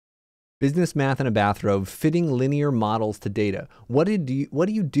Business math in a bathrobe, fitting linear models to data. What do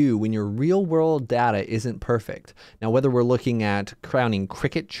you do when your real world data isn't perfect? Now, whether we're looking at crowning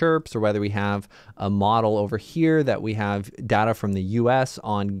cricket chirps or whether we have a model over here that we have data from the US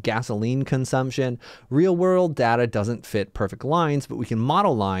on gasoline consumption, real world data doesn't fit perfect lines, but we can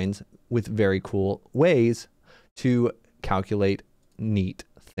model lines with very cool ways to calculate neat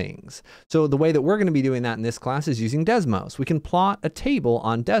things. So the way that we're going to be doing that in this class is using Desmos. We can plot a table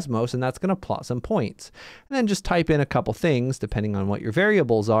on Desmos, and that's going to plot some points. And then just type in a couple things depending on what your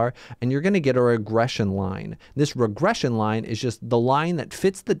variables are, and you're going to get a regression line. This regression line is just the line that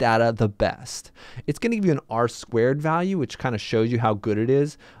fits the data the best. It's going to give you an R² value, which kind of shows you how good it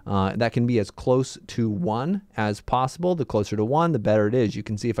is. That can be as close to 1 as possible. The closer to 1, the better it is. You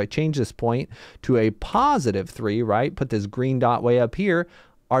can see if I change this point to a +3, right? Put this green dot way up here,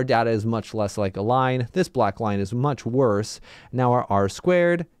 our data is much less like a line. This black line is much worse. Now our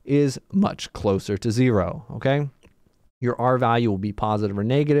R² is much closer to 0, okay? Your R value will be positive or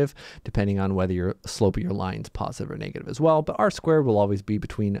negative, depending on whether your slope of your line is positive or negative as well, but R² will always be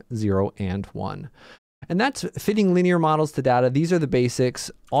between 0 and 1. And that's fitting linear models to data. These are the basics.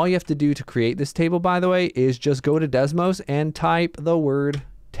 All you have to do to create this table, by the way, is just go to Desmos and type the word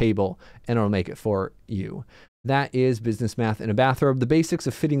table, and it'll make it for you. That is business math in a bathrobe, the basics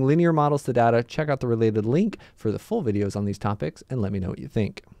of fitting linear models to data. Check out the related link for the full videos on these topics and let me know what you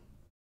think.